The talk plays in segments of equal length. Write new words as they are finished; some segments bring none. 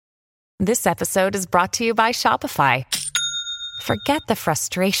This episode is brought to you by Shopify. Forget the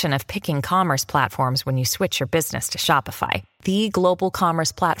frustration of picking commerce platforms when you switch your business to Shopify, the global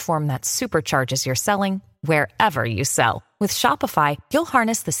commerce platform that supercharges your selling wherever you sell. With Shopify, you'll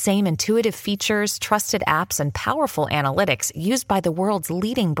harness the same intuitive features, trusted apps, and powerful analytics used by the world's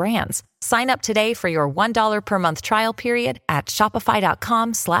leading brands. Sign up today for your $1 per month trial period at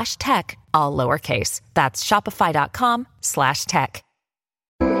shopify.com/tech, all lowercase. That's shopify.com/tech.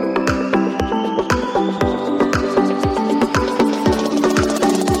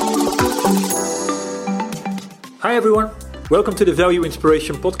 Hi everyone, welcome to the Value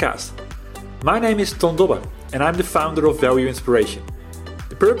Inspiration Podcast. My name is Ton Dobbe and I'm the founder of Value Inspiration.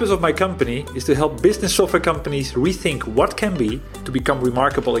 The purpose of my company is to help business software companies rethink what can be to become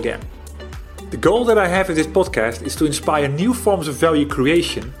remarkable again. The goal that I have with this podcast is to inspire new forms of value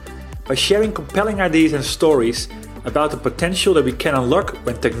creation by sharing compelling ideas and stories about the potential that we can unlock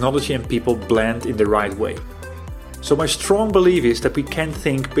when technology and people blend in the right way. So my strong belief is that we can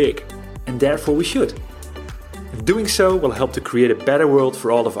think big, and therefore we should. And doing so will help to create a better world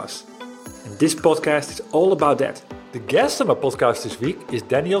for all of us. And this podcast is all about that. The guest on my podcast this week is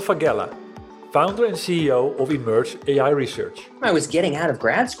Daniel Faggella, founder and CEO of Emerge AI Research. When I was getting out of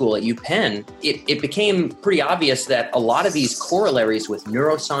grad school at UPenn, it became pretty obvious that a lot of these corollaries with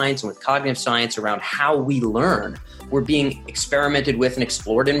neuroscience and with cognitive science around how we learn were being experimented with and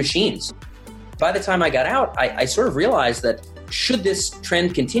explored in machines. By the time I got out, I sort of realized that should this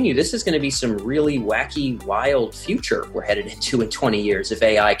trend continue, this is going to be some really wacky, wild future we're headed into in 20 years if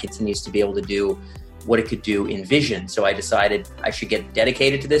AI continues to be able to do what it could do in vision. So I decided I should get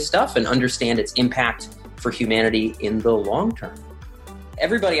dedicated to this stuff and understand its impact for humanity in the long term.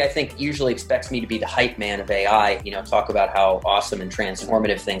 Everybody, I think, usually expects me to be the hype man of AI, talk about how awesome and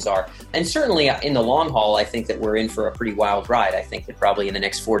transformative things are. And certainly in the long haul, I think that we're in for a pretty wild ride. I think that probably in the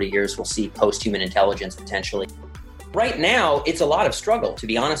next 40 years, we'll see post-human intelligence potentially. Right now, it's a lot of struggle, to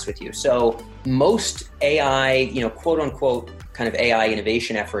be honest with you. So most AI, quote unquote, kind of AI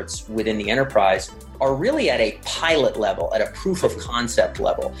innovation efforts within the enterprise are really at a pilot level, at a proof of concept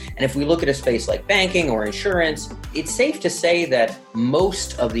level. And if we look at a space like banking or insurance, it's safe to say that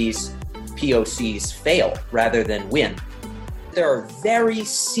most of these POCs fail rather than win. There are very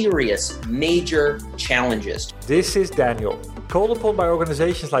serious, major challenges. This is Daniel, called upon by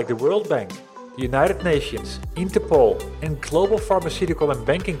organizations like the World Bank, the United Nations, Interpol, and global pharmaceutical and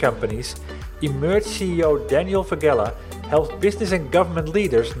banking companies. Emerge CEO Daniel Faggella helps business and government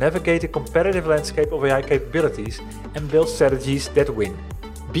leaders navigate the competitive landscape of AI capabilities and build strategies that win.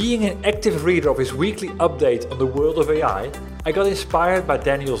 Being an active reader of his weekly update on the world of AI, I got inspired by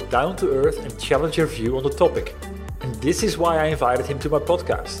Daniel's down-to-earth and challenger view on the topic. And this is why I invited him to my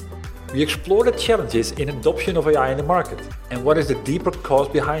podcast. We explore the challenges in adoption of AI in the market and what is the deeper cause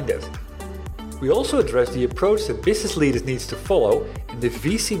behind that. We also address the approach that business leaders need to follow and the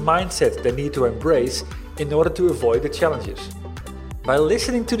VC mindset they need to embrace in order to avoid the challenges. By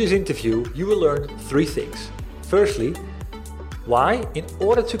listening to this interview, you will learn 3 things. Firstly, why, in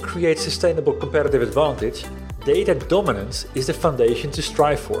order to create sustainable competitive advantage, data dominance is the foundation to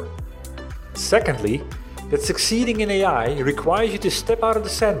strive for. Secondly, that succeeding in AI requires you to step out of the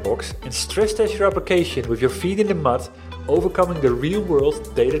sandbox and stress test your application with your feet in the mud, overcoming the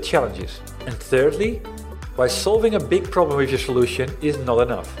real-world data challenges. And thirdly, why solving a big problem with your solution is not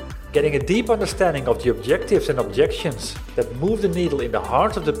enough. Getting a deep understanding of the objectives and objections that move the needle in the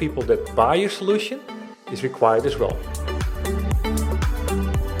hearts of the people that buy your solution is required as well.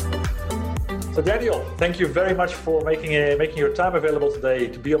 So Daniel, thank you very much for making your time available today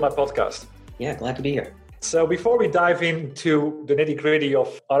to be on my podcast. Yeah, glad to be here. So before we dive into the nitty-gritty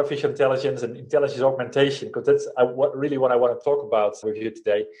of artificial intelligence and intelligence augmentation, because that's really what I want to talk about with you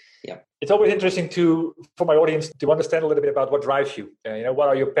today. Yeah, it's always interesting for my audience to understand a little bit about what drives you. What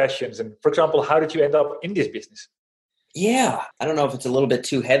are your passions? And for example, how did you end up in this business? Yeah, I don't know if it's a little bit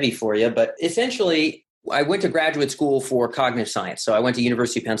too heavy for you, but essentially, I went to graduate school for cognitive science. So I went to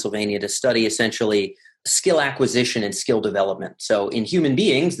University of Pennsylvania to study essentially skill acquisition and skill development. So in human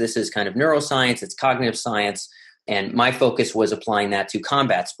beings, this is kind of neuroscience, it's cognitive science, and my focus was applying that to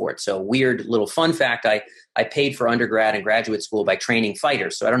combat sports. So weird little fun fact, I paid for undergrad and graduate school by training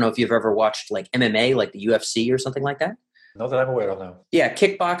fighters. So I don't know if you've ever watched like MMA, like the UFC or something like that. Not that I'm aware of now. Yeah,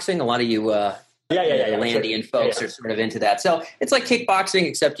 kickboxing, a lot of you Landian folks are sort of into that. So it's like kickboxing,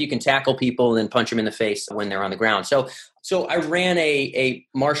 except you can tackle people and then punch them in the face when they're on the ground. So I ran a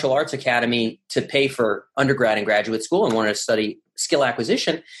martial arts academy to pay for undergrad and graduate school and wanted to study skill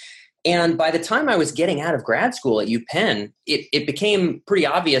acquisition. And by the time I was getting out of grad school at UPenn, it became pretty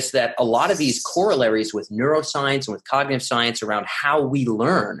obvious that a lot of these corollaries with neuroscience and with cognitive science around how we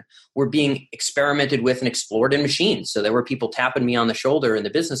learn were being experimented with and explored in machines. So there were people tapping me on the shoulder in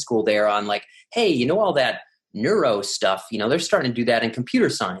the business school there on like, hey, you know, all that neuro stuff, you know, they're starting to do that in computer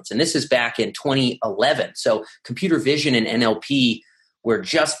science. And this is back in 2011. So computer vision and NLP were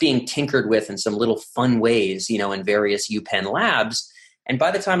just being tinkered with in some little fun ways, you know, in various UPenn labs. And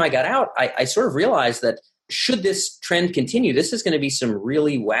by the time I got out, I sort of realized that should this trend continue, this is going to be some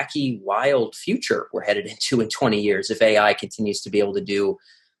really wacky, wild future we're headed into in 20 years if AI continues to be able to do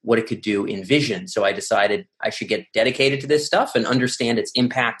what it could do in vision. So I decided I should get dedicated to this stuff and understand its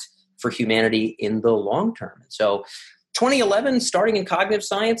impact for humanity in the long term. So 2011, starting in cognitive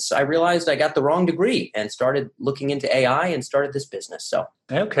science, I realized I got the wrong degree and started looking into AI and started this business. So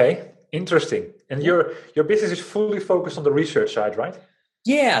okay, interesting. And your business is fully focused on the research side, right?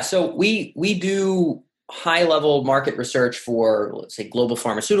 Yeah, so we do high-level market research for, let's say, global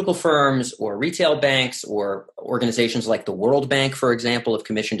pharmaceutical firms or retail banks or organizations like the World Bank, for example, have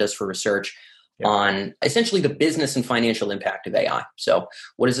commissioned us for research on essentially the business and financial impact of AI. So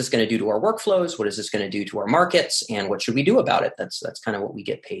what is this going to do to our workflows? What is this going to do to our markets? And what should we do about it? That's kind of what we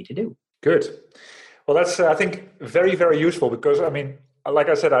get paid to do. Good. Well, that's, I think, very, very useful because, I mean, like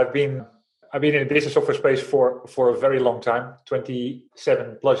I said, I've been in the business software space for a very long time,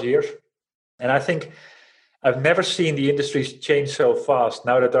 27 plus years. And I think I've never seen the industries change so fast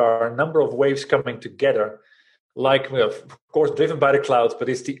now that there are a number of waves coming together, like, well, of course, driven by the cloud, but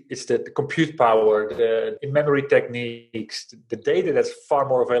it's the compute power, the in-memory techniques, the data that's far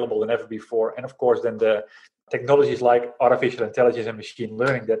more available than ever before. And of course, then the technologies like artificial intelligence and machine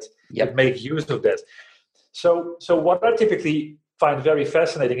learning that make use of that. So what I typically find very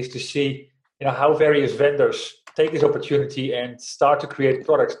fascinating is to see, you know, how various vendors take this opportunity and start to create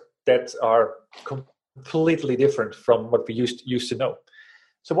products that are completely different from what we used to know.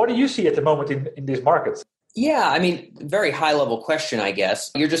 So what do you see at the moment in this market? Yeah, I mean, very high level question, I guess.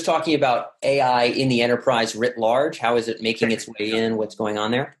 You're just talking about AI in the enterprise writ large. How is it making its way in? What's going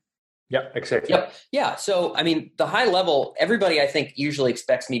on there? Yeah, exactly. Yep. Yeah. So, I mean, the high level, everybody, I think, usually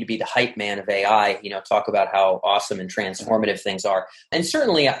expects me to be the hype man of AI, you know, talk about how awesome and transformative things are. And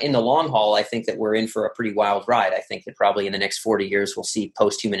certainly in the long haul, I think that we're in for a pretty wild ride. I think that probably in the next 40 years, we'll see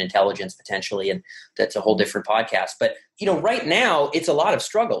post-human intelligence potentially, and that's a whole different podcast. But, you know, right now, it's a lot of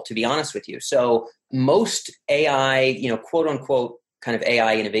struggle, to be honest with you. So most AI, you know, quote unquote, kind of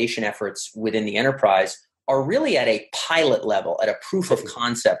AI innovation efforts within the enterprise are really at a pilot level, at a proof of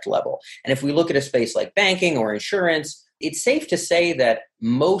concept level. And if we look at a space like banking or insurance, it's safe to say that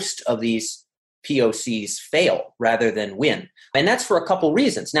most of these POCs fail rather than win. And that's for a couple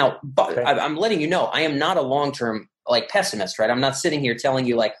reasons. Now, I'm letting you know, I am not a long-term pessimist, right? I'm not sitting here telling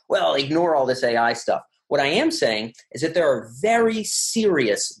you well, ignore all this AI stuff. What I am saying is that there are very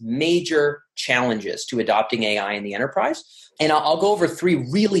serious, major challenges to adopting AI in the enterprise. And I'll go over three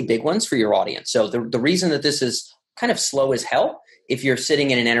really big ones for your audience. So the reason that this is kind of slow as hell, if you're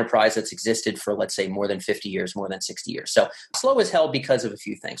sitting in an enterprise that's existed for, let's say, more than 50 years, more than 60 years. So slow as hell because of a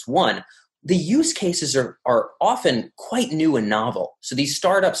few things. One, the use cases are often quite new and novel. So these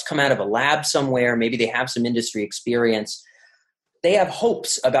startups come out of a lab somewhere, maybe they have some industry experience. They have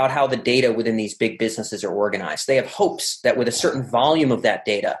hopes about how the data within these big businesses are organized. They have hopes that with a certain volume of that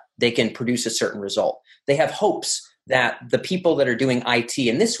data, they can produce a certain result. They have hopes that the people that are doing IT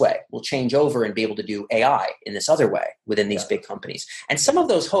in this way will change over and be able to do AI in this other way within these big companies. And some of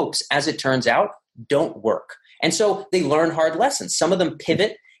those hopes, as it turns out, don't work. And so they learn hard lessons. Some of them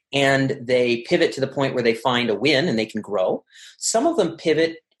pivot, and they pivot to the point where they find a win and they can grow. Some of them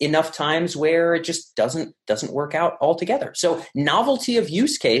pivot enough times where it just doesn't work out altogether. So novelty of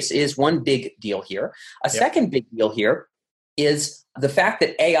use case is one big deal here. A second big deal here is the fact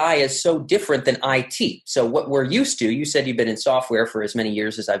that AI is so different than IT. So what we're used to, you said you've been in software for as many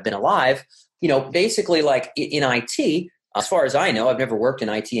years as I've been alive, you know, basically like in IT, as far as I know, I've never worked in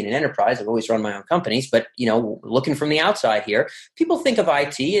IT in an enterprise. I've always run my own companies, but, you know, looking from the outside here, people think of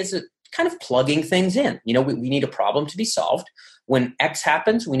IT as a kind of plugging things in. You know, we need a problem to be solved. When X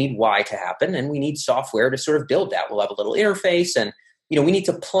happens, we need Y to happen, and we need software to sort of build that. We'll have a little interface, and, you know, we need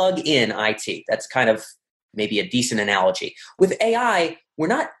to plug in IT. That's kind of maybe a decent analogy. With AI, we're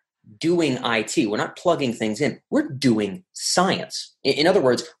not doing IT. We're not plugging things in. We're doing science. In other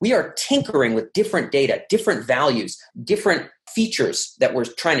words, we are tinkering with different data, different values, different features that we're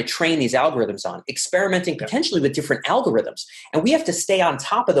trying to train these algorithms on, experimenting potentially with different algorithms. And we have to stay on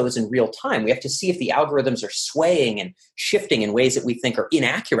top of those in real time. We have to see if the algorithms are swaying and shifting in ways that we think are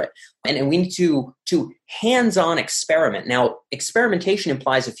inaccurate. And we need to hands-on experiment. Now, experimentation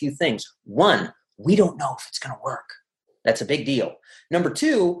implies a few things. One, we don't know if it's going to work. That's a big deal. Number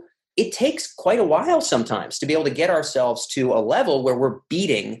two, it takes quite a while sometimes to be able to get ourselves to a level where we're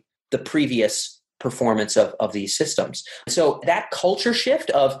beating the previous performance of these systems. So that culture shift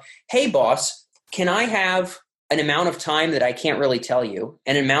of, hey, boss, can I have an amount of time that I can't really tell you,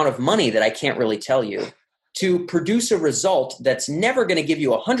 an amount of money that I can't really tell you, to produce a result that's never going to give you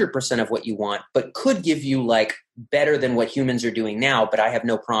 100% of what you want, but could give you like better than what humans are doing now, but I have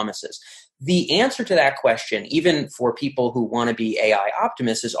no promises. The answer to that question, even for people who want to be AI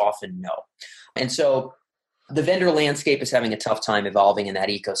optimists, is often no. And so the vendor landscape is having a tough time evolving in that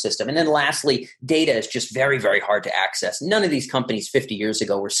ecosystem. And then lastly, data is just very, very hard to access. None of these companies 50 years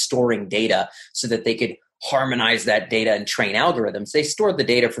ago were storing data so that they could harmonize that data and train algorithms. They stored the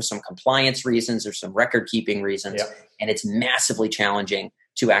data for some compliance reasons or some record keeping reasons. And it's massively challenging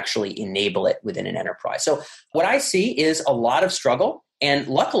to actually enable it within an enterprise. So what I see is a lot of struggle. And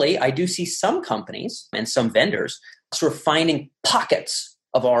luckily, I do see some companies and some vendors sort of finding pockets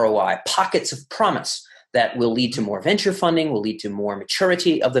of ROI, pockets of promise that will lead to more venture funding, will lead to more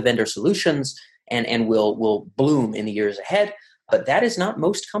maturity of the vendor solutions, and will bloom in the years ahead. But that is not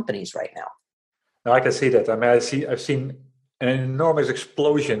most companies right now. I can see that. I mean, I've seen an enormous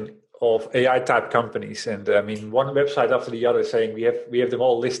explosion of AI type companies, and I mean, one website after the other saying we have them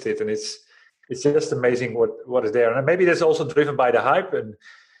all listed, and it's just amazing what is there. And maybe that's also driven by the hype. And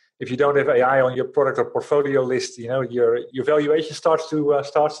if you don't have AI on your product or portfolio list, your valuation starts to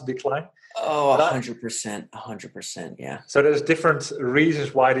decline. Oh, 100%, yeah. So there's different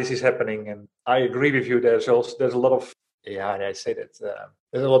reasons why this is happening, and I agree with you. There's a lot of I say that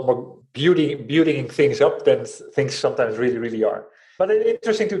there's a lot more beautying things up than things sometimes really, really are. But it's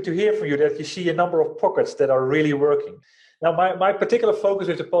interesting to hear from you that you see a number of pockets that are really working. Now, my particular focus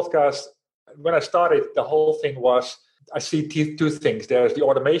with the podcast, when I started, the whole thing was I see two things. There's the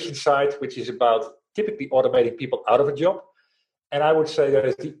automation side, which is about typically automating people out of a job. And I would say there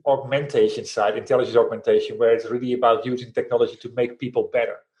is the augmentation side, intelligence augmentation, where it's really about using technology to make people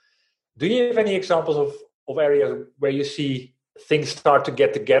better. Do you have any examples of areas where you see things start to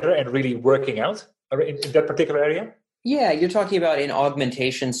get together and really working out in that particular area? Yeah, you're talking about in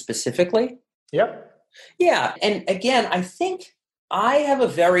augmentation specifically? Yeah. Yeah. And again, I think I have a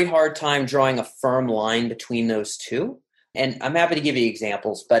very hard time drawing a firm line between those two. And I'm happy to give you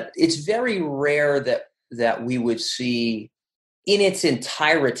examples, but it's very rare that we would see in its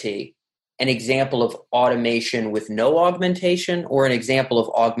entirety an example of automation with no augmentation or an example of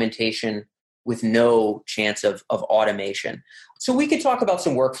augmentation with no chance of automation. So we could talk about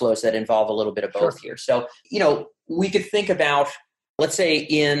some workflows that involve a little bit of both here. So, we could think about, let's say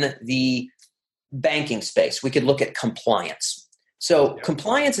in the banking space, we could look at compliance. So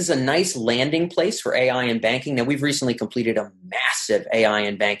compliance is a nice landing place for AI in banking. Now, we've recently completed a massive AI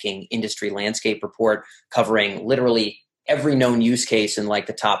in banking industry landscape report covering literally every known use case in like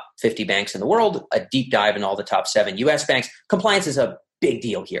the top 50 banks in the world, a deep dive in all the top 7 US banks. Compliance is a big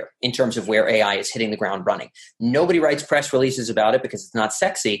deal here in terms of where AI is hitting the ground running. Nobody writes press releases about it because it's not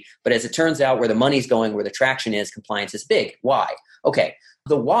sexy, but as it turns out, where the money's going, where the traction is, compliance is big. Why? Okay,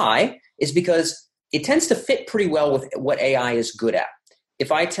 the why is because it tends to fit pretty well with what AI is good at.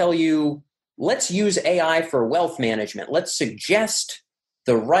 If I tell you, let's use AI for wealth management, let's suggest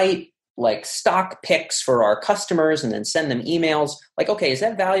the right stock picks for our customers and then send them emails. Okay, is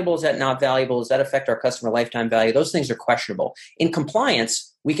that valuable? Is that not valuable? Does that affect our customer lifetime value? Those things are questionable. In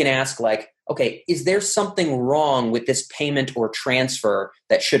compliance, we can ask okay, is there something wrong with this payment or transfer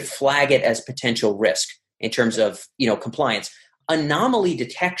that should flag it as potential risk in terms of, compliance? Anomaly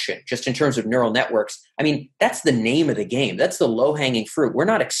detection, just in terms of neural networks, I mean, that's the name of the game. That's the low-hanging fruit. We're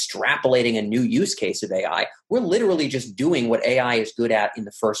not extrapolating a new use case of AI. We're literally just doing what AI is good at in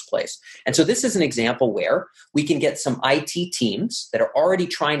the first place. And so this is an example where we can get some IT teams that are already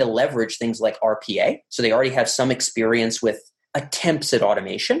trying to leverage things like RPA. So they already have some experience with attempts at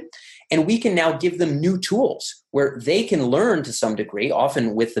automation. And we can now give them new tools where they can learn to some degree,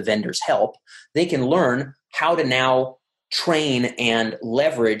 often with the vendor's help, they can learn how to now train and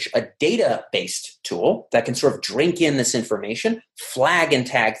leverage a data-based tool that can sort of drink in this information, flag and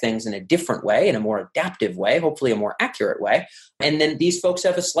tag things in a different way, in a more adaptive way, hopefully a more accurate way. And then these folks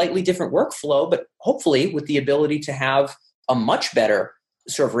have a slightly different workflow, but hopefully with the ability to have a much better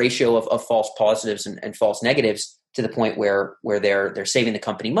sort of ratio of false positives and false negatives to the point where they're saving the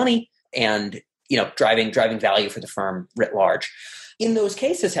company money and driving value for the firm writ large. In those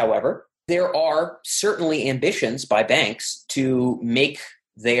cases, however, there are certainly ambitions by banks to make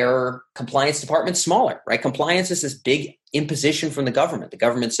their compliance departments smaller, right? Compliance is this big imposition from the government. The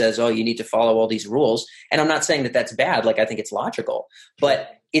government says, oh, you need to follow all these rules. And I'm not saying that that's bad. Like, I think it's logical,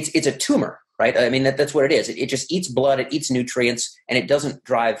 but it's a tumor, right? I mean, that's what it is. It just eats blood, it eats nutrients, and it doesn't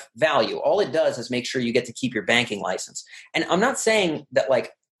drive value. All it does is make sure you get to keep your banking license. And I'm not saying that,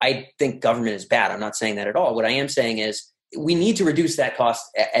 like, I think government is bad. I'm not saying that at all. What I am saying is we need to reduce that cost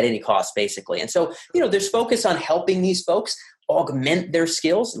at any cost, basically. And so, there's focus on helping these folks augment their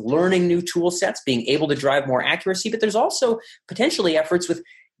skills, learning new tool sets, being able to drive more accuracy. But there's also potentially efforts with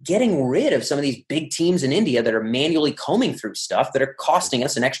getting rid of some of these big teams in India that are manually combing through stuff that are costing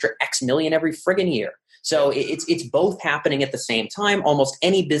us an extra X million every friggin' year. So it's both happening at the same time. Almost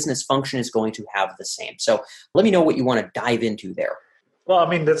any business function is going to have the same. So let me know what you want to dive into there. Well, I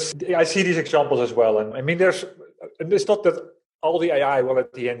mean, I see these examples as well. And I mean, it's not that all the AI will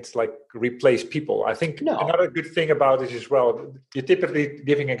at the end like replace people. I think Another good thing about this as well, you're typically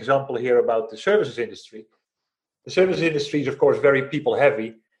giving an example here about the services industry. The services industry is, of course, very people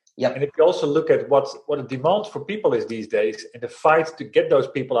heavy. Yep. And if you also look at what the demand for people is these days and the fight to get those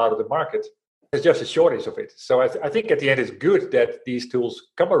people out of the market, there's just a shortage of it. So I think at the end it's good that these tools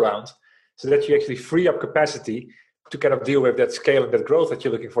come around so that you actually free up capacity to kind of deal with that scale and that growth that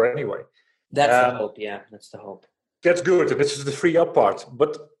you're looking for anyway. That's the hope. Yeah, that's the hope. That's good, and this is the free up part.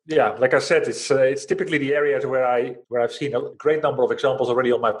 But yeah, like I said, it's typically the areas where I've seen a great number of examples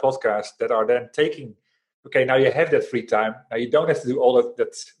already on my podcast that are then taking. Okay, now you have that free time. Now you don't have to do all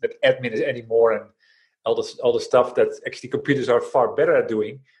that admin anymore and all the stuff that actually computers are far better at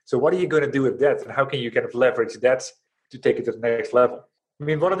doing. So what are you going to do with that, and how can you kind of leverage that to take it to the next level? I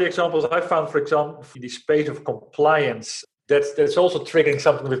mean, one of the examples I found, for example, in the space of compliance, that's also triggering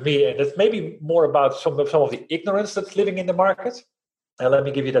something with me, and it's maybe more about some of the ignorance that's living in the market. And let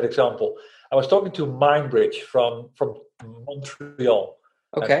me give you that example. I was talking to Mindbridge from Montreal.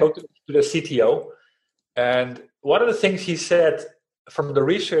 Okay. I spoke to the CTO, and one of the things he said from the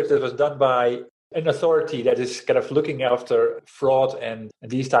research that was done by an authority that is kind of looking after fraud and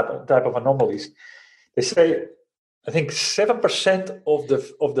these type of anomalies, they say, I think 7%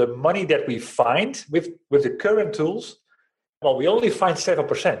 of the money that we find with the current tools, well, we only find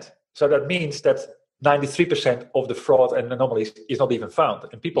 7%. So that means that 93% of the fraud and anomalies is not even found.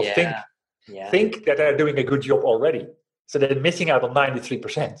 And people think that they're doing a good job already. So they're missing out on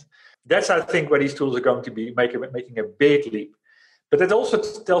 93%. That's, I think, where these tools are going to be making a big leap. But it also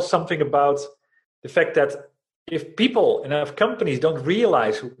tells something about the fact that if people and if companies don't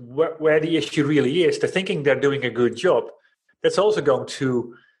realize where the issue really is, they're thinking they're doing a good job, that's also going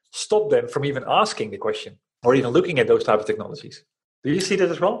to stop them from even asking the question or even looking at those type of technologies. Do you see that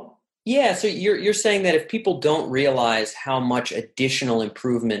as well? Yeah, so you're saying that if people don't realize how much additional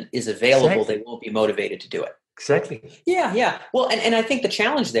improvement is available, They won't be motivated to do it. Exactly. Yeah. Well, and I think the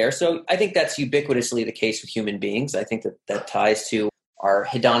challenge there, so I think that's ubiquitously the case with human beings. I think that ties to our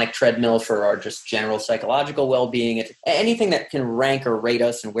hedonic treadmill for our just general psychological well-being, anything that can rank or rate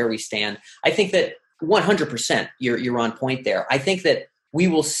us and where we stand. I think that 100% you're on point there. I think that we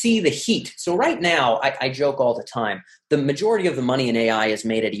will see the heat. So right now, I joke all the time, the majority of the money in AI is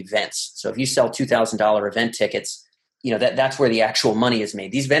made at events. So if you sell $2,000 event tickets, that's where the actual money is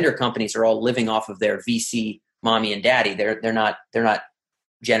made. These vendor companies are all living off of their VC mommy and daddy. They're not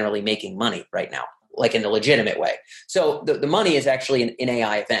generally making money right now, like in a legitimate way. So the money is actually in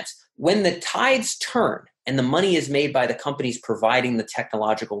AI events. When the tides turn and the money is made by the companies providing the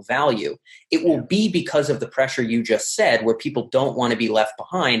technological value, it will be because of the pressure you just said, where people don't want to be left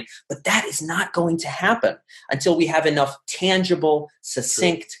behind. But that is not going to happen until we have enough tangible,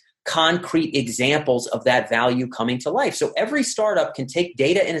 succinct, concrete examples of that value coming to life. So every startup can take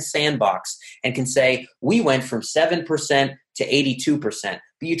data in a sandbox and can say, we went from 7% to 82%. But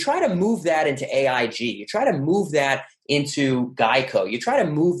you try to move that into AIG, you try to move that into Geico, you try to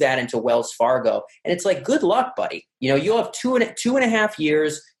move that into Wells Fargo, and it's like, good luck, buddy. You'll have two and a half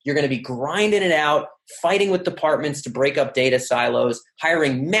years. You're going to be grinding it out, fighting with departments to break up data silos,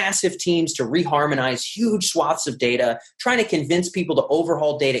 hiring massive teams to reharmonize huge swaths of data, trying to convince people to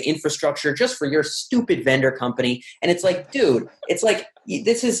overhaul data infrastructure just for your stupid vendor company. And it's like, dude, it's like,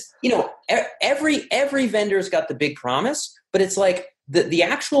 this is, every vendor's got the big promise, but it's like the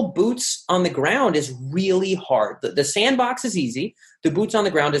actual boots on the ground is really hard. The sandbox is easy. The boots on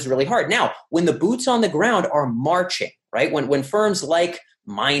the ground is really hard. Now, when the boots on the ground are marching, right? When firms like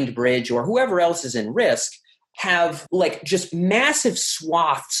Mindbridge or whoever else is in risk have like just massive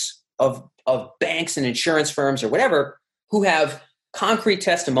swaths of banks and insurance firms or whatever who have concrete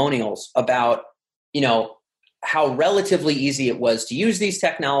testimonials about, how relatively easy it was to use these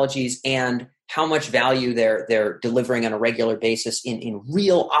technologies and how much value they're delivering on a regular basis in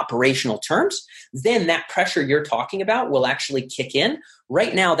real operational terms, then that pressure you're talking about will actually kick in.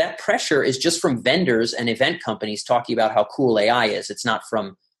 Right now, that pressure is just from vendors and event companies talking about how cool AI is. It's not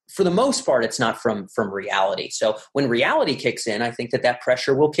for the most part, it's not from reality. So when reality kicks in, I think that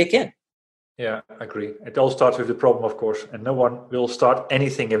pressure will kick in. Yeah, I agree. It all starts with the problem, of course, and no one will start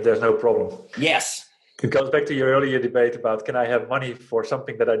anything if there's no problem. Yes. It goes back to your earlier debate about, can I have money for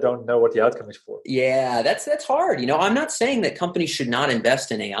something that I don't know what the outcome is for? Yeah, that's hard. I'm not saying that companies should not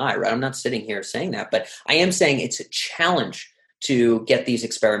invest in AI, right? I'm not sitting here saying that, but I am saying it's a challenge to get these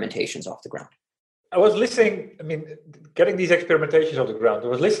experimentations off the ground. I was listening, getting these experimentations off the ground. I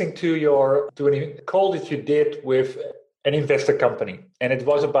was listening to a call that you did with an investor company, and it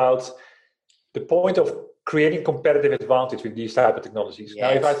was about the point of creating competitive advantage with these type of technologies. Yes.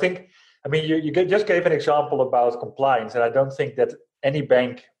 Now, if I think, you just gave an example about compliance, and I don't think that any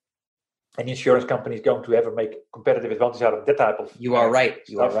bank, any insurance company is going to ever make competitive advantage out of that type of You are right.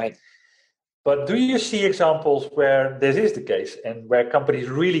 You stuff. are right. But do you see examples where this is the case and where companies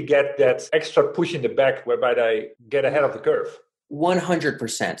really get that extra push in the back whereby they get ahead of the curve?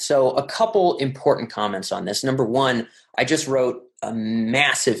 100%. So a couple important comments on this. Number one, I just wrote a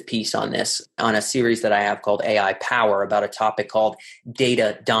massive piece on this on a series that I have called AI Power about a topic called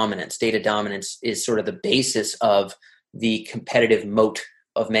data dominance. Data dominance is sort of the basis of the competitive moat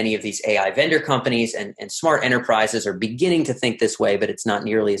of many of these AI vendor companies, and smart enterprises are beginning to think this way, but it's not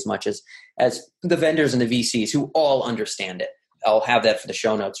nearly as much as the vendors and the VCs who all understand it. I'll have that for the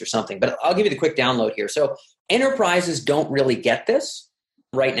show notes or something, but I'll give you the quick download here. So enterprises don't really get this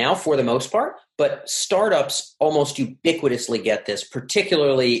right now for the most part, but startups almost ubiquitously get this,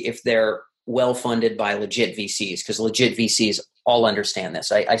 particularly if they're well-funded by legit VCs, because legit VCs all understand this.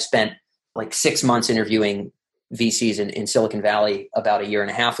 I spent like 6 months interviewing VCs in Silicon Valley about a year and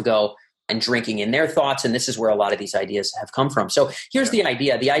a half ago and drinking in their thoughts, and this is where a lot of these ideas have come from. So here's the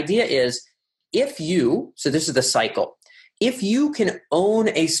idea. The idea is so this is the cycle. If you can own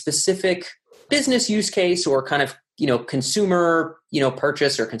a specific business use case or kind of, consumer,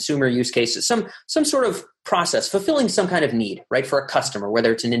 purchase or consumer use cases, some sort of process, fulfilling some kind of need, right, for a customer,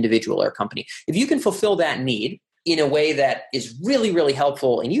 whether it's an individual or a company. If you can fulfill that need in a way that is really, really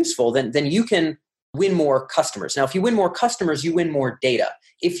helpful and useful, then you can win more customers. Now, if you win more customers, you win more data.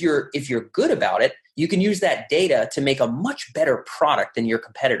 If you're good about it, you can use that data to make a much better product than your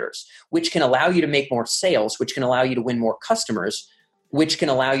competitors, which can allow you to make more sales, which can allow you to win more customers, which can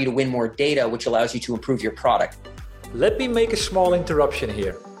allow you to win more data, which allows you to improve your product. Let me make a small interruption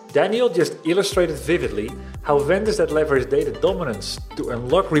here. Daniel just illustrated vividly how vendors that leverage data dominance to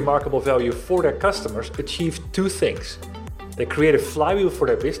unlock remarkable value for their customers achieve two things. They create a flywheel for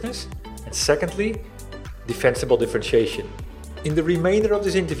their business, and secondly, defensible differentiation. In the remainder of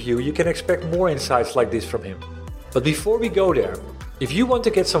this interview, you can expect more insights like this from him. But before we go there, if you want to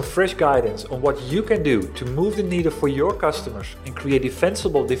get some fresh guidance on what you can do to move the needle for your customers and create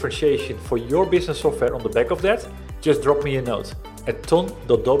defensible differentiation for your business software on the back of that, just drop me a note at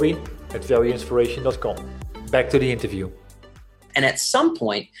ton.dobby@valueinspiration.com. Back to the interview. And at some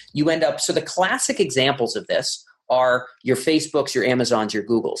point, you end up, so the classic examples of this are your Facebooks, your Amazons, your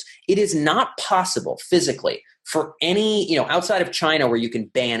Googles. It is not possible physically for any, outside of China where you can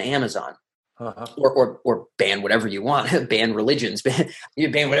ban Amazon, or ban whatever you want, ban religions,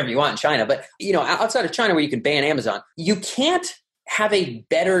 you ban whatever you want in China. But, outside of China where you can ban Amazon, you can't have a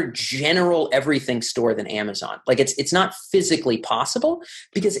better general everything store than Amazon. Like it's not physically possible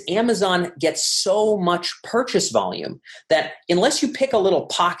because Amazon gets so much purchase volume that unless you pick a little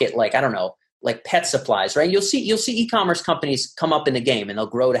pocket, like, I don't know, like pet supplies, right? You'll see e-commerce companies come up in the game and they'll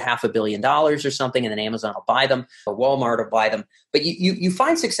grow to $500 million or something, and then Amazon will buy them or Walmart will buy them. But you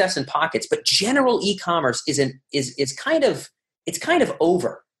find success in pockets, but general e-commerce is kind of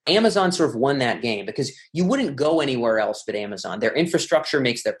over. Amazon sort of won that game because you wouldn't go anywhere else but Amazon. Their infrastructure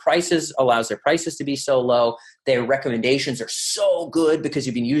allows their prices to be so low. Their recommendations are so good because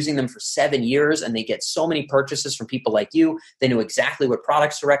you've been using them for 7 years and they get so many purchases from people like you. They know exactly what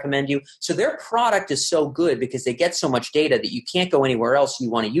products to recommend you. So their product is so good because they get so much data that you can't go anywhere else. You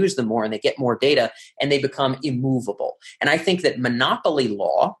want to use them more, and they get more data and they become immovable. And I think that monopoly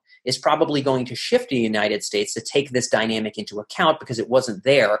law is probably going to shift in the United States to take this dynamic into account because it wasn't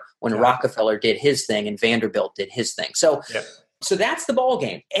there when Rockefeller did his thing and Vanderbilt did his thing. So So that's the ball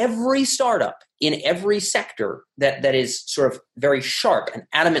game. Every startup in every sector that is sort of very sharp and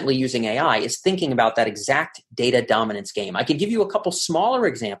adamantly using AI is thinking about that exact data dominance game. I can give you a couple smaller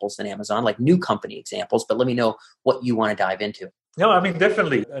examples than Amazon, like new company examples, but let me know what you want to dive into. No, I mean,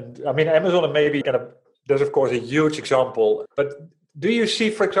 definitely. And I mean, Amazon maybe there's of course a huge example, but do you see,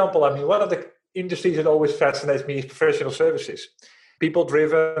 for example, I mean, one of the industries that always fascinates me is professional services, people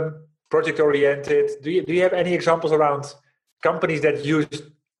driven, project oriented. Do you have any examples around companies that use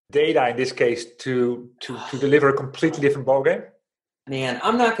data in this case to deliver a completely different ballgame? Man,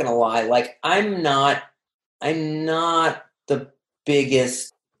 I'm not gonna lie. Like, I'm not the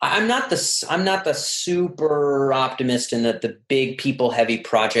biggest. I'm not the super optimist in that the big people heavy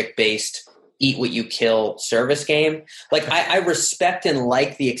project based eat what you kill service game. Like, I respect and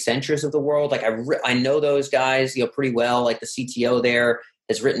like the Accentures of the world. Like, I know those guys, pretty well. Like, the CTO there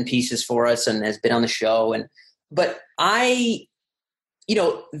has written pieces for us and has been on the show. But they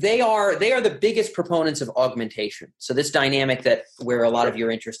are the biggest proponents of augmentation. So this dynamic where a lot of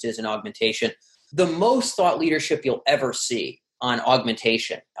your interest is in augmentation, the most thought leadership you'll ever see on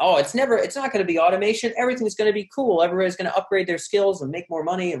augmentation. Oh, it's not going to be automation. Everything's going to be cool. Everybody's going to upgrade their skills and make more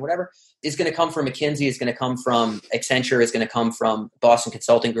money and whatever is going to come from McKinsey, is going to come from Accenture, is going to come from Boston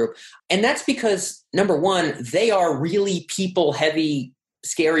Consulting Group. And that's because, number one, they are really people heavy,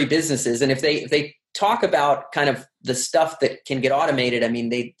 scary businesses. And if they talk about kind of the stuff that can get automated, I mean,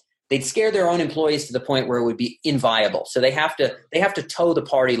 they'd scare their own employees to the point where it would be inviable. So they have to toe the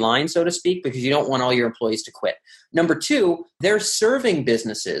party line, so to speak, because you don't want all your employees to quit. Number two, they're serving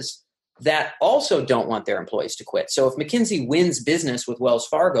businesses that also don't want their employees to quit. So if McKinsey wins business with Wells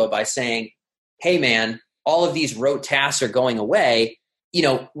Fargo by saying, hey man, all of these rote tasks are going away,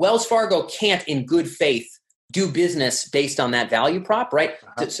 Wells Fargo can't in good faith do business based on that value prop, right?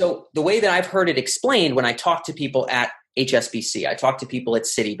 Uh-huh. So the way that I've heard it explained when I talk to people at HSBC, I talk to people at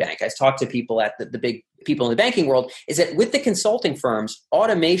Citibank, I talk to people at the big people in the banking world, is that with the consulting firms,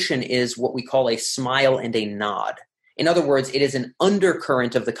 automation is what we call a smile and a nod. In other words, it is an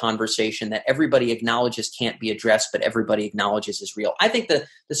undercurrent of the conversation that everybody acknowledges can't be addressed, but everybody acknowledges is real. I think the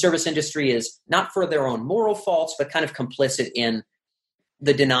service industry is not for their own moral faults, but kind of complicit in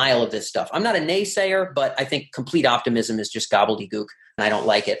the denial of this stuff. I'm not a naysayer, but I think complete optimism is just gobbledygook, and I don't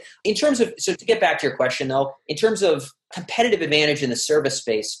like it. So to get back to your question though, in terms of competitive advantage in the service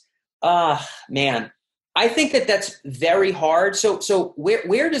space, man, I think that's very hard. So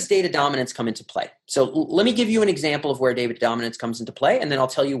where does data dominance come into play? So let me give you an example of where data dominance comes into play, and then I'll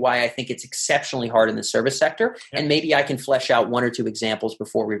tell you why I think it's exceptionally hard in the service sector. Yeah. And maybe I can flesh out one or two example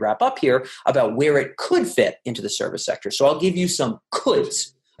before we wrap up here about where it could fit into the service sector. So I'll give you some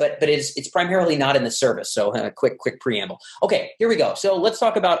coulds, but it's primarily not in the service. So quick preamble. Okay, here we go. So let's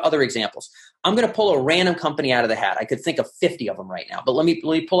talk about other examples. I'm going to pull a random company out of the hat. I could think of 50 of them right now, but let me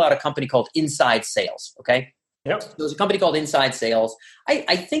pull out a company called Inside Sales. Okay. Yep. So there's a company called Inside Sales.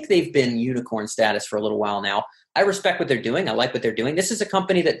 I think they've been unicorn status for a little while now. I respect what they're doing. I like what they're doing. This is a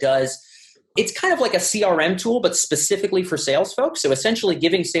company that it's kind of like a CRM tool, but specifically for sales folks. So essentially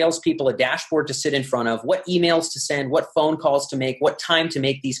giving salespeople a dashboard to sit in front of, what emails to send, what phone calls to make, what time to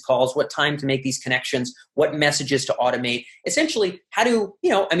make these calls, what time to make these connections, what messages to automate. Essentially, how to,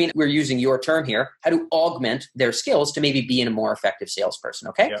 we're using your term here, how to augment their skills to maybe be a more effective salesperson,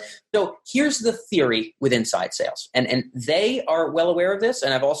 okay? Yeah. So here's the theory with Inside Sales. And they are well aware of this.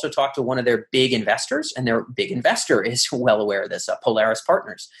 And I've also talked to one of their big investors, and their big investor is well aware of this, Polaris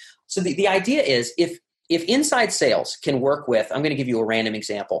Partners. So the idea is if Inside Sales can work with, I'm going to give you a random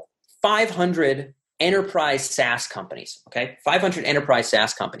example, 500 enterprise SaaS companies, okay? 500 enterprise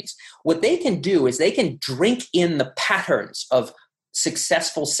SaaS companies. What they can do is they can drink in the patterns of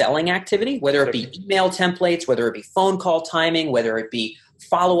successful selling activity, whether it be email templates, whether it be phone call timing, whether it be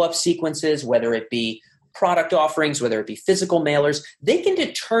follow-up sequences, whether it be product offerings, whether it be physical mailers. They can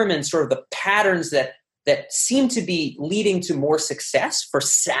determine sort of the patterns that seem to be leading to more success for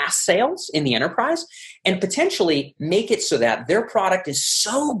SaaS sales in the enterprise, and potentially make it so that their product is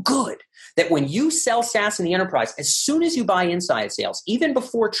so good that when you sell SaaS in the enterprise, as soon as you buy Inside Sales, even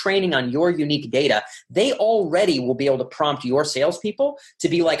before training on your unique data, they already will be able to prompt your salespeople to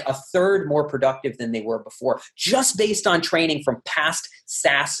be like a third more productive than they were before, just based on training from past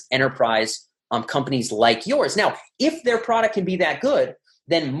SaaS enterprise companies like yours. Now, if their product can be that good,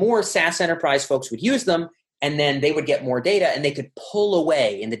 then more SaaS enterprise folks would use them, and then they would get more data, and they could pull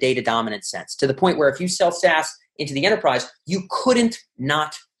away in the data dominant sense, to the point where if you sell SaaS into the enterprise, you couldn't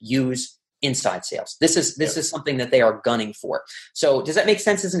not use Inside Sales. This is something that they are gunning for. So does that make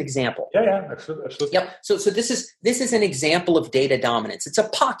sense as an example? Yeah, absolutely. Yep. So this is an example of data dominance. It's a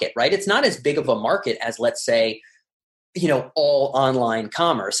pocket, right? It's not as big of a market as, let's say, all online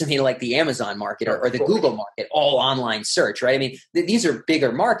commerce. I mean, like the Amazon market or the Google market, all online search, right? I mean, these are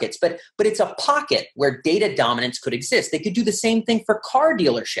bigger markets, but it's a pocket where data dominance could exist. They could do the same thing for car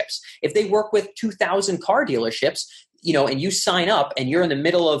dealerships. If they work with 2,000 car dealerships, and you sign up and you're in the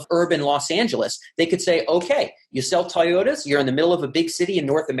middle of urban Los Angeles, they could say, okay, you sell Toyotas, you're in the middle of a big city in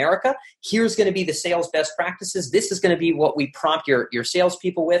North America, here's going to be the sales best practices, this is going to be what we prompt your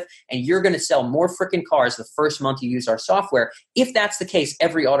salespeople with, and you're going to sell more freaking cars the first month you use our software. If that's the case,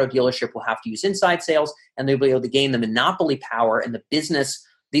 every auto dealership will have to use inside sales, and they'll be able to gain the monopoly power and the business,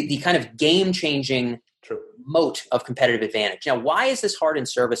 the kind of game-changing moat of competitive advantage. Now, why is this hard in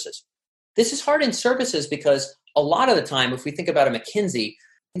services? This is hard in services because a lot of the time, if we think about a McKinsey,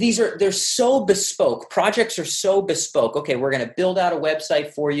 they're so bespoke. Projects are so bespoke. Okay, we're going to build out a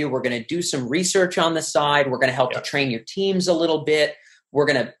website for you. We're going to do some research on the side. We're going to help to train your teams a little bit. We're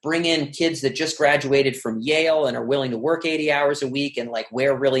going to bring in kids that just graduated from Yale and are willing to work 80 hours a week and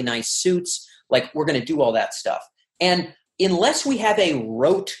wear really nice suits. We're going to do all that stuff. And unless we have a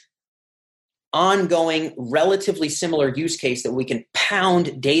rote, ongoing, relatively similar use case that we can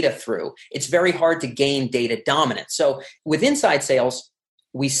pound data through, it's very hard to gain data dominance. So with inside sales,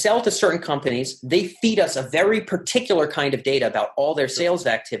 we sell to certain companies. They feed us a very particular kind of data about all their sales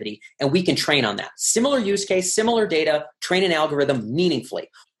activity, and we can train on that. Similar use case, similar data, train an algorithm meaningfully.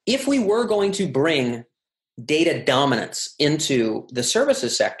 If we were going to bring data dominance into the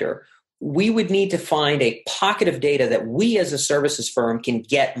services sector, we would need to find a pocket of data that we as a services firm can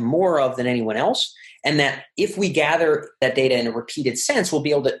get more of than anyone else. And that if we gather that data in a repeated sense, we'll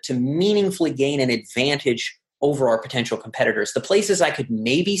be able to meaningfully gain an advantage over our potential competitors. The places I could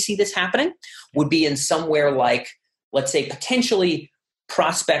maybe see this happening would be in somewhere like, let's say, potentially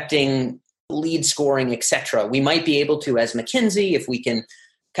prospecting, lead scoring, et cetera. We might be able to, as McKinsey, if we can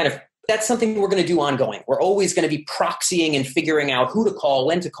that's something we're going to do ongoing. We're always going to be proxying and figuring out who to call,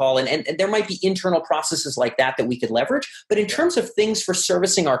 when to call, and there might be internal processes like that we could leverage. But in terms of things for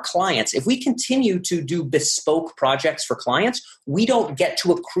servicing our clients, if we continue to do bespoke projects for clients, we don't get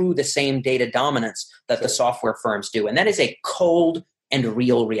to accrue the same data dominance that the software firms do. And that is a cold and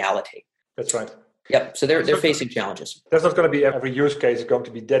real reality. That's right. Yep. So they're facing challenges. That's not going to be every use case is going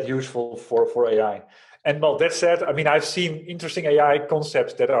to be that useful for AI. And well, that said, I mean, I've seen interesting AI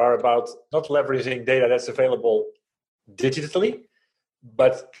concepts that are about not leveraging data that's available digitally,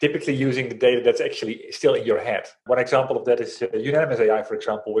 but typically using the data that's actually still in your head. One example of that is Unanimous AI, for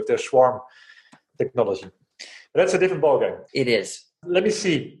example, with their Swarm technology. But that's a different ballgame. It is. Let me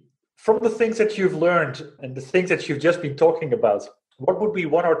see. From the things that you've learned and the things that you've just been talking about, what would be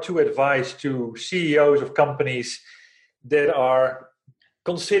one or two advice to CEOs of companies that are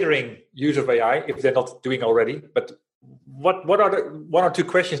considering use of AI, if they're not doing already, but what are the one or two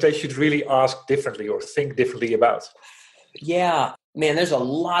questions they should really ask differently or think differently about? Yeah, man, there's a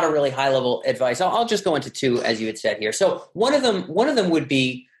lot of really high level advice. I'll just go into two, as you had said here. So one of them would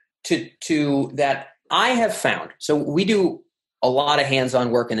be to that I have found. So we do a lot of hands-on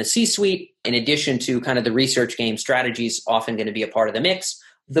work in the C-suite, in addition to kind of the research game strategies, often going to be a part of the mix.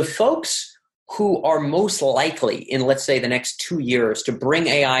 The folks who are most likely in, let's say, the next 2 years to bring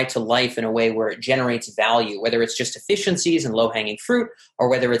AI to life in a way where it generates value, whether it's just efficiencies and low-hanging fruit, or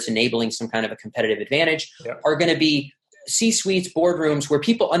whether it's enabling some kind of a competitive advantage, are going to be C-suites, boardrooms, where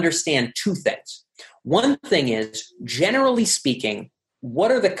people understand two things. One thing is, generally speaking, what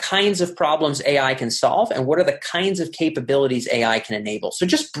are the kinds of problems AI can solve, and what are the kinds of capabilities AI can enable? So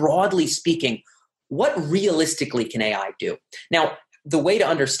just broadly speaking, what realistically can AI do? Now, the way to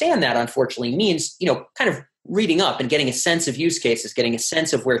understand that, unfortunately, means, kind of reading up and getting a sense of use cases, getting a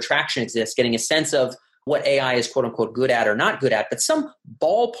sense of where traction exists, getting a sense of what AI is quote unquote good at or not good at, but some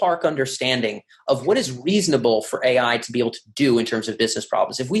ballpark understanding of what is reasonable for AI to be able to do in terms of business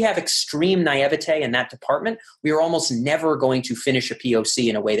problems. If we have extreme naivete in that department, we are almost never going to finish a POC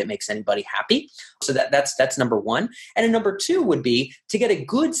in a way that makes anybody happy. So that's number one. And number two would be to get a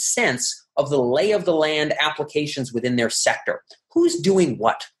good sense of the lay of the land applications within their sector. Who's doing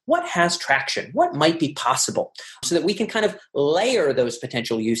what? What has traction? What might be possible? So that we can kind of layer those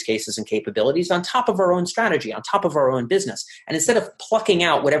potential use cases and capabilities on top of our own strategy, on top of our own business. And instead of plucking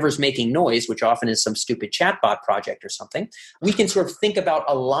out whatever's making noise, which often is some stupid chatbot project or something, we can sort of think about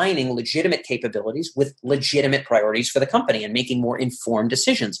aligning legitimate capabilities with legitimate priorities for the company and making more informed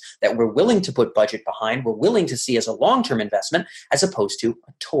decisions that we're willing to put budget behind, we're willing to see as a long-term investment as opposed to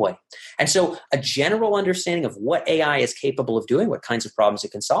a toy. And so a general understanding of what AI is capable of doing, what kinds of problems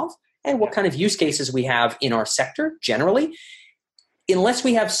it can solve, and what kind of use cases we have in our sector generally. Unless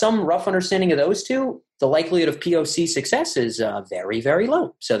we have some rough understanding of those two, the likelihood of POC success is very, very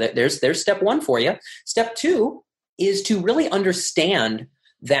low. So there's step one for you. Step two is to really understand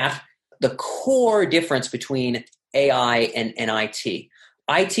that the core difference between AI and IT.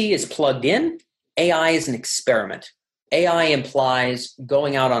 IT is plugged in. AI is an experiment. AI implies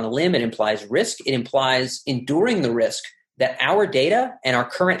going out on a limb. It implies risk. It implies enduring the risk that our data and our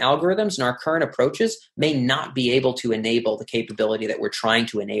current algorithms and our current approaches may not be able to enable the capability that we're trying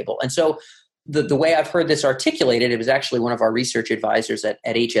to enable. And so the way I've heard this articulated, it was actually one of our research advisors at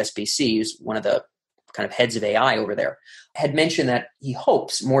HSBC, who's one of the kind of heads of AI over there, had mentioned that he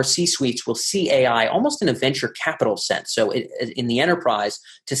hopes more C-suites will see AI almost in a venture capital sense. So in the enterprise,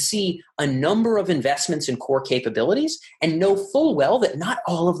 to see a number of investments in core capabilities and know full well that not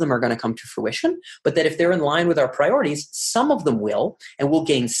all of them are going to come to fruition, but that if they're in line with our priorities, some of them will, and we'll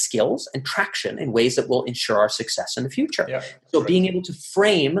gain skills and traction in ways that will ensure our success in the future. Yeah, so right. Being able to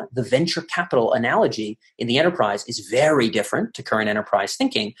frame the venture capital analogy in the enterprise is very different to current enterprise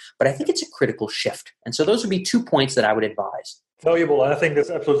thinking, but I think it's a critical shift. And so those would be 2 points that I would advise. Valuable. I think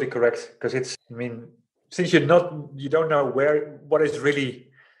that's absolutely correct, because since you don't know what is really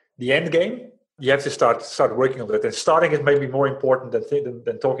the end game, you have to start working on it. And starting is maybe more important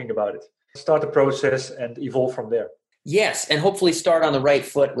than talking about it. Start the process and evolve from there. Yes, and hopefully start on the right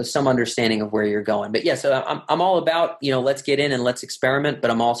foot with some understanding of where you're going. But yes, I'm all about, let's get in and let's experiment,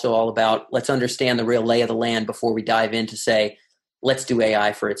 but I'm also all about let's understand the real lay of the land before we dive in to say, let's do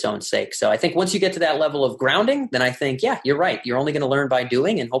AI for its own sake. So I think once you get to that level of grounding, then I think, yeah, you're right. You're only going to learn by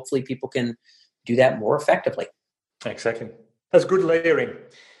doing, and hopefully people can do that more effectively. Exactly. That's good layering.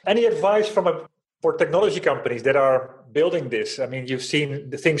 Any advice for technology companies that are building this? You've seen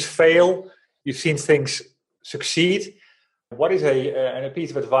the things fail. You've seen things succeed. What is a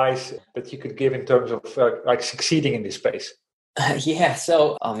piece of advice that you could give in terms of succeeding in this space?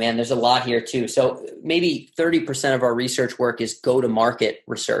 So, there's a lot here too. So maybe 30% of our research work is go-to-market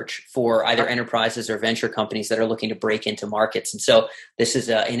research for either enterprises or venture companies that are looking to break into markets. And so this is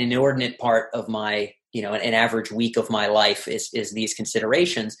an inordinate part of my, an average week of my life is these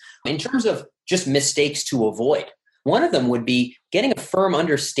considerations. In terms of just mistakes to avoid, one of them would be getting a firm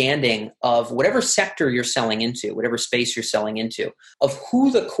understanding of whatever sector you're selling into, whatever space you're selling into, of who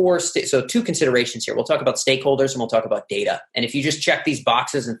the core so 2 considerations here. We'll talk about stakeholders and we'll talk about data. And if you just check these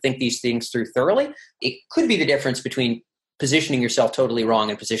boxes and think these things through thoroughly, it could be the difference between positioning yourself totally wrong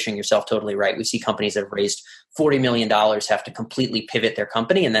and positioning yourself totally right. We see companies that have raised $40 million have to completely pivot their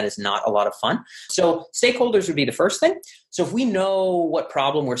company, and that is not a lot of fun. So stakeholders would be the first thing. So if we know what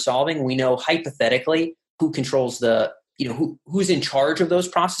problem we're solving, we know hypothetically who controls who's in charge of those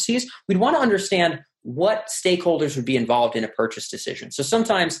processes, we'd want to understand what stakeholders would be involved in a purchase decision. So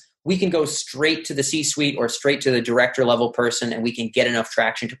sometimes we can go straight to the C-suite or straight to the director level person and we can get enough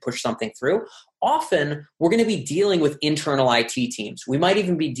traction to push something through. Often we're going to be dealing with internal IT teams. We might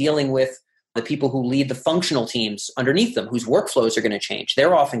even be dealing with the people who lead the functional teams underneath them, whose workflows are going to change.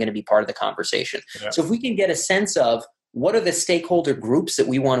 They're often going to be part of the conversation. Yeah. So if we can get a sense of what are the stakeholder groups that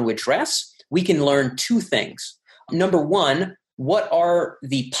we want to address, we can learn 2 things. Number one, what are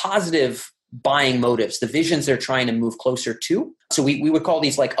the positive buying motives, the visions they're trying to move closer to? So we would call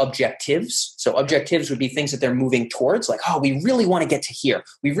these like objectives. So objectives would be things that they're moving towards, like, we really want to get to here.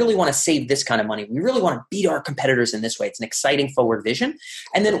 We really want to save this kind of money. We really want to beat our competitors in this way. It's an exciting forward vision.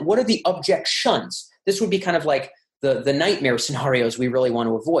 And then what are the objections? This would be kind of like the nightmare scenarios we really want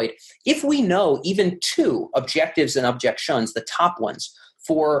to avoid. If we know even 2 objectives and objections, the top ones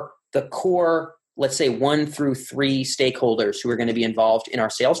for the core, let's say 1 through 3 stakeholders who are going to be involved in our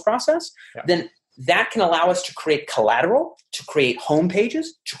sales process, then that can allow us to create collateral, to create homepages,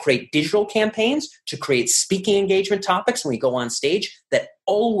 to create digital campaigns, to create speaking engagement topics when we go on stage that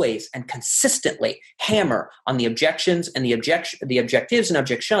always and consistently hammer on the objections and the objectives and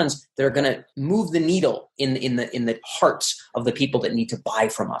objections that are going to move the needle in the hearts of the people that need to buy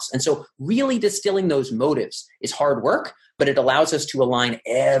from us. And so really distilling those motives is hard work, but it allows us to align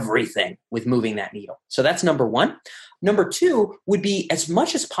everything with moving that needle. So that's number 1. Number 2 would be, as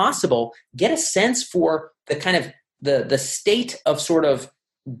much as possible, get a sense for the kind of the state of sort of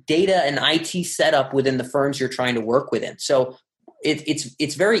data and IT setup within the firms you're trying to work within. So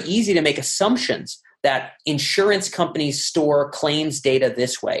it's very easy to make assumptions that insurance companies store claims data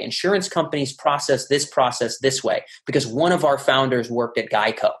this way. Insurance companies process this way because one of our founders worked at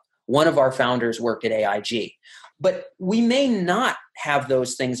Geico. One of our founders worked at AIG. But we may not have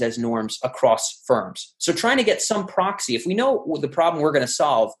those things as norms across firms. So trying to get some proxy, if we know the problem we're going to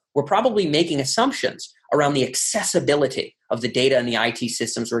solve, we're probably making assumptions around the accessibility of the data and the IT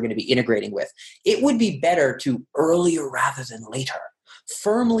systems we're going to be integrating with. It would be better to, earlier rather than later,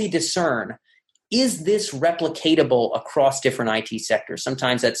 firmly discern, is this replicatable across different IT sectors?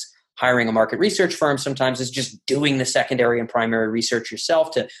 Sometimes that's hiring a market research firm. Sometimes it's just doing the secondary and primary research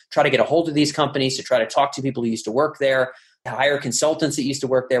yourself to try to get a hold of these companies, to try to talk to people who used to work there, hire consultants that used to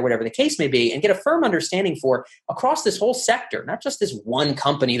work there, whatever the case may be, and get a firm understanding for across this whole sector, not just this one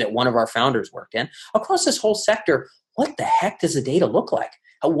company that one of our founders worked in, across this whole sector, what the heck does the data look like?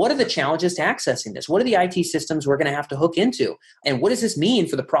 What are the challenges to accessing this? What are the IT systems we're going to have to hook into? And what does this mean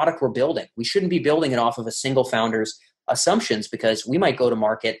for the product we're building? We shouldn't be building it off of a single founder's assumptions, because we might go to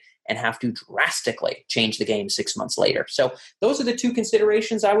market and have to drastically change the game 6 months later. So those are the two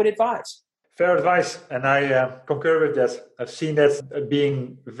considerations I would advise. Fair advice, and I concur with that. I've seen that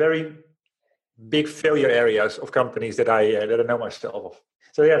being very big failure areas of companies that I know myself of.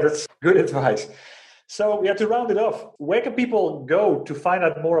 So yeah, that's good advice. So to round it off, where can people go to find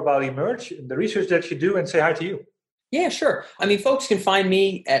out more about Emerge, the research that you do, and say hi to you? Yeah, sure. I mean, folks can find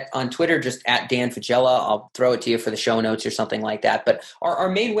me on Twitter, just at Dan Faggella. I'll throw it to you for the show notes or something like that. But our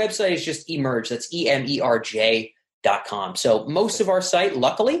main website is just Emerge. That's EMERJ.com. So most of our site,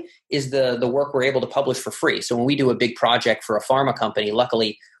 luckily, is the work we're able to publish for free. So when we do a big project for a pharma company,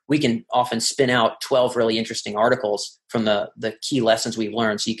 luckily, we can often spin out 12 really interesting articles from the key lessons we've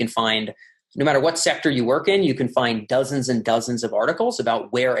learned. So you can find, no matter what sector you work in, you can find dozens and dozens of articles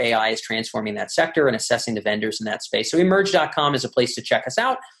about where AI is transforming that sector and assessing the vendors in that space. So emerge.com is a place to check us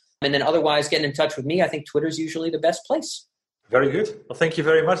out. And then otherwise, getting in touch with me, I think Twitter is usually the best place. Very good. Well, thank you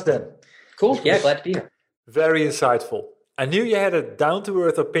very much, Dan. Cool. Yeah, glad to be here. Very insightful. I knew you had a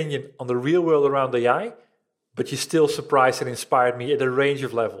down-to-earth opinion on the real world around AI, but you still surprised and inspired me at a range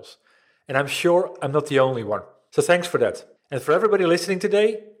of levels. And I'm sure I'm not the only one. So thanks for that. And for everybody listening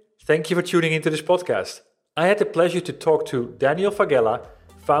today, thank you for tuning into this podcast. I had the pleasure to talk to Daniel Faggella,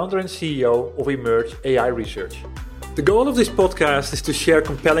 founder and CEO of Emerge AI Research. The goal of this podcast is to share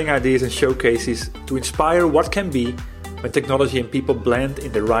compelling ideas and showcases to inspire what can be when technology and people blend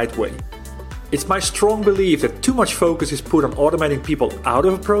in the right way. It's my strong belief that too much focus is put on automating people out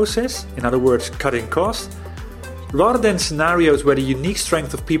of a process, in other words, cutting costs, rather than scenarios where the unique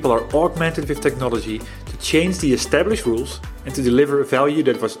strength of people are augmented with technology to change the established rules and to deliver a value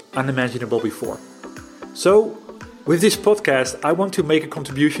that was unimaginable before. So, with this podcast, I want to make a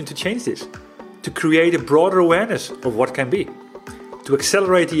contribution to change this, to create a broader awareness of what can be, to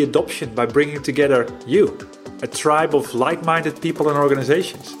accelerate the adoption by bringing together you, a tribe of like-minded people and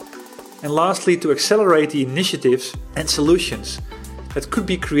organizations, and lastly, to accelerate the initiatives and solutions that could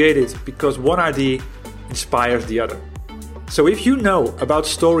be created because one idea inspires the other. So if you know about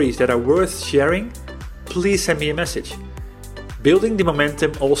stories that are worth sharing, please send me a message. Building the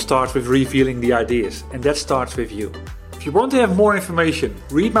momentum all starts with revealing the ideas, and that starts with you. If you want to have more information,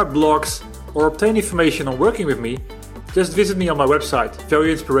 read my blogs, or obtain information on working with me, just visit me on my website,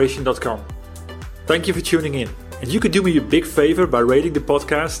 valueinspiration.com. Thank you for tuning in, and you could do me a big favor by rating the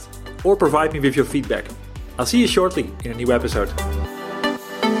podcast or provide me with your feedback. I'll see you shortly in a new episode.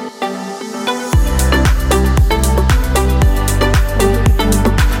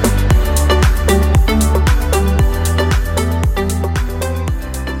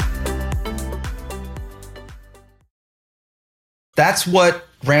 That's what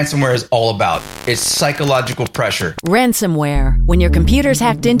ransomware is all about. It's psychological pressure. Ransomware, when your computer's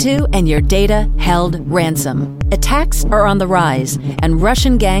hacked into and your data held ransom. Attacks are on the rise, and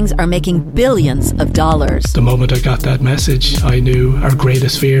Russian gangs are making billions of dollars. The moment I got that message, I knew our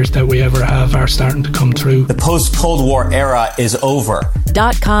greatest fears that we ever have are starting to come true. The post-Cold War era is over.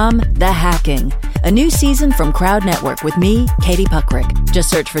 .com The Hacking. A new season from Crowd Network with me, Katie Puckrick. Just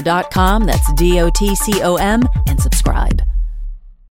search for .com, that's DOTCOM, and subscribe.